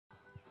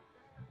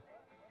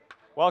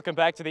Welcome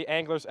back to the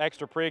Anglers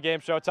Extra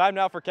pregame show. Time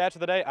now for Catch of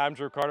the Day. I'm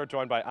Drew Carter,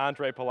 joined by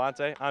Andre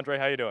Palate. Andre,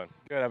 how you doing?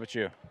 Good, how about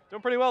you?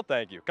 Doing pretty well,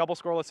 thank you. Couple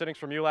scoreless innings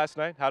from you last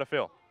night. How'd it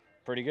feel?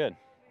 Pretty good.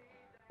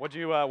 What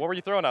were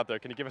you throwing out there?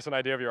 Can you give us an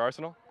idea of your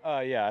arsenal?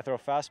 Yeah, I throw a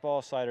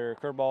fastball, slider,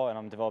 curveball, and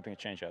I'm developing a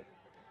changeup.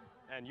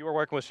 And you were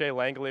working with Shea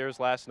Langoliers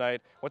last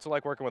night. What's it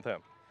like working with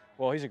him?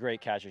 Well, he's a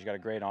great catcher. He's got a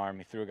great arm.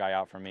 He threw a guy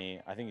out for me.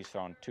 I think he's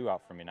thrown two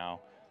out for me now.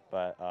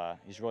 But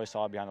he's really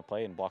solid behind the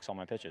plate and blocks all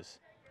my pitches.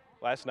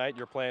 Last night,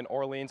 you're playing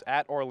Orleans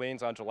at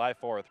Orleans on July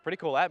 4th. Pretty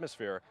cool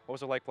atmosphere. What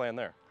was it like playing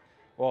there?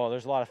 Well,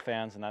 there's a lot of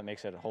fans, and that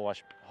makes it a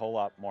whole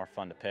lot more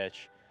fun to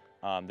pitch.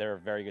 They're a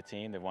very good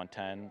team. They've won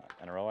 10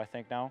 in a row, I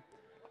think, now.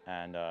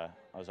 And I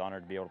was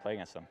honored to be able to play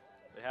against them.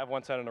 They have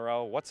won 10 in a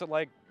row. What's it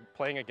like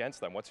playing against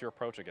them? What's your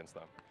approach against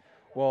them?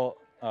 Well,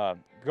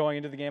 going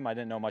into the game, I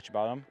didn't know much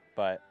about them.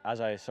 But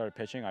as I started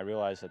pitching, I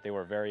realized that they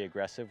were very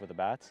aggressive with the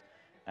bats.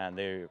 And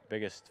their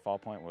biggest fall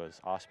point was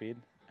off-speed.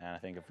 And I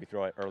think if we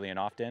throw it early and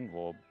often,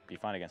 we'll be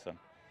fine against them.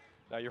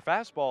 Now, your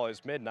fastball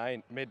is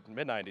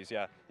mid-90s,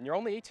 yeah, and you're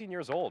only 18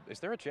 years old. Is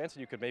there a chance that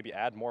you could maybe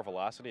add more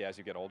velocity as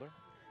you get older?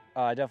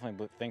 I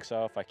definitely think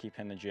so. If I keep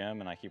hitting the gym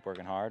and I keep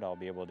working hard, I'll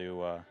be able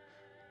to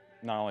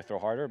not only throw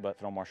harder, but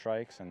throw more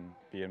strikes and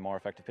be a more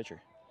effective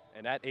pitcher.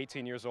 And at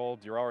 18 years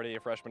old, you're already a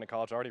freshman in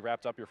college, already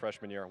wrapped up your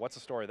freshman year. What's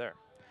the story there?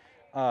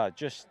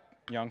 Just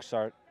young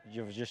start.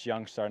 You're just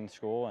young starting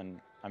school, and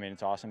I mean,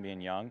 it's awesome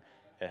being young.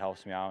 It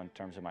helps me out in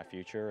terms of my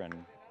future, and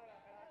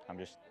I'm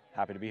just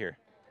happy to be here.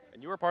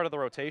 And you were part of the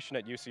rotation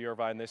at UC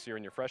Irvine this year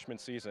in your freshman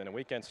season, a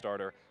weekend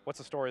starter. What's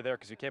the story there?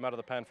 Because you came out of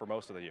the pen for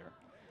most of the year.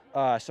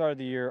 I started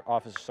the year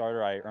off as a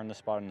starter. I earned the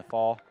spot in the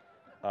fall,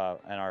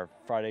 and our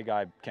Friday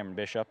guy, Cameron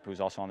Bishop,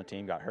 who's also on the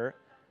team, got hurt,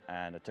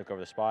 and I took over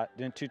the spot.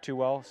 Didn't do too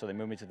well, so they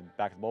moved me to the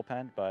back of the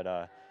bullpen,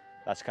 but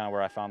that's kind of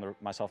where I found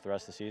myself the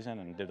rest of the season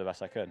and did the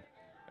best I could.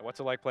 And what's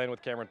it like playing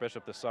with Cameron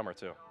Bishop this summer,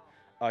 too?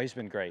 He's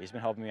been great. He's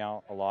been helping me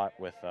out a lot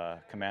with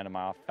command of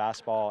my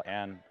fastball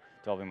and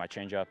developing my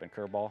changeup and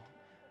curveball.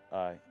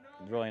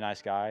 Really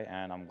nice guy,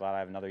 and I'm glad I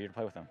have another year to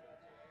play with him.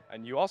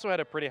 And you also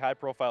had a pretty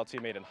high-profile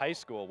teammate in high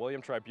school.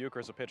 William Tribuker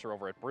is a pitcher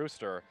over at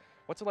Brewster.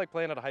 What's it like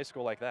playing at a high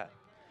school like that?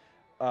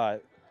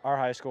 Our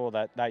high school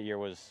that year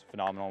was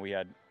phenomenal. We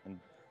had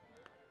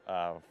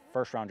a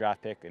first-round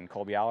draft pick in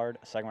Colby Allard,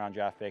 a second-round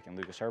draft pick in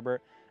Lucas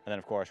Herbert, and then,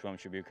 of course, William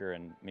Tribuker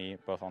and me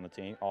both on the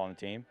team, all on the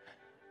team.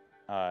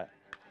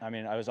 I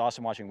mean, it was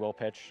awesome watching Will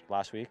pitch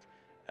last week.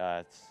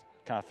 It's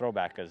kind of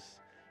throwback because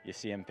you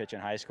see him pitch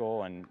in high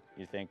school and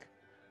you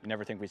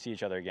never think we'd see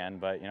each other again,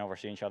 but, you know, we're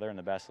seeing each other in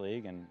the best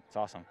league, and it's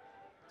awesome.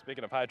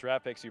 Speaking of high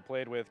draft picks, you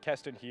played with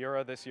Keston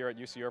Hiura this year at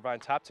UC Irvine,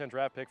 top 10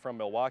 draft pick from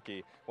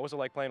Milwaukee. What was it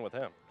like playing with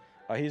him?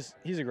 He's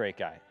a great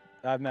guy.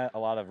 I've met a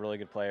lot of really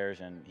good players,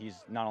 and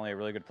he's not only a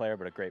really good player,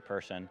 but a great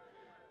person.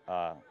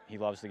 He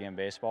loves the game of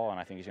baseball, and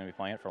I think he's going to be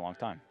playing it for a long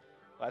time.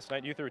 Last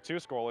night you threw 2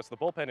 scoreless. The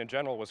bullpen in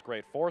general was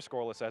great, 4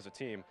 scoreless as a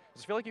team.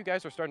 Does it feel like you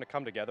guys are starting to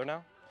come together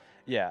now?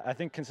 Yeah, I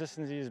think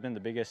consistency has been the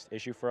biggest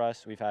issue for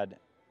us. We've had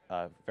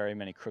very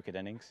many crooked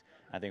innings.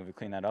 I think if we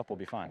clean that up, we'll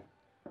be fine.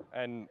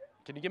 And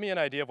can you give me an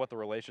idea of what the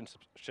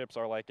relationships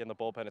are like in the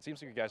bullpen? It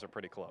seems like you guys are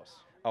pretty close.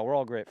 Oh, we're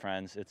all great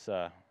friends.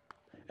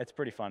 It's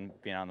pretty fun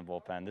being out in the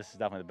bullpen. This is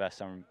definitely the best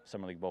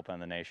summer league bullpen in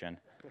the nation,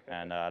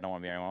 and I don't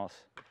want to be anyone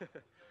else.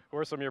 Who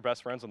are some of your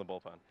best friends in the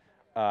bullpen?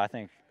 I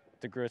think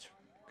DeGroot's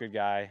good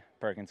guy,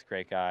 Perkins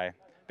great guy,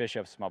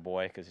 Bishop's my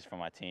boy because he's from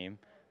my team,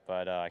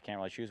 but I can't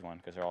really choose one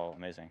because they're all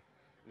amazing.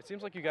 It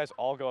seems like you guys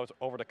all go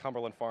over to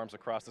Cumberland Farms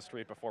across the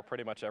street before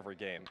pretty much every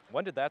game.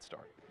 When did that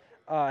start?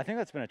 I think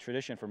that's been a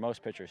tradition for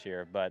most pitchers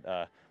here,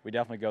 but we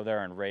definitely go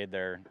there and raid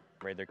their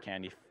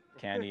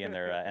candy and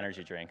their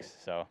energy drinks.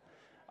 So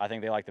I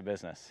think they like the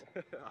business.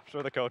 I'm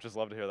sure the coaches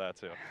love to hear that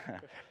too.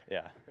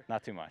 Yeah,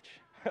 not too much.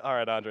 All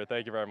right, Andre,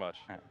 thank you very much.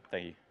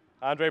 Thank you.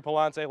 Andre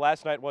Palante,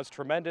 last night was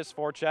tremendous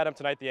for Chatham.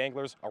 Tonight, the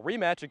Anglers, a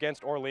rematch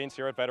against Orleans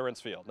here at Veterans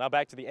Field. Now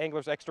back to the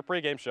Anglers Extra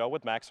pregame show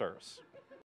with Max Hers.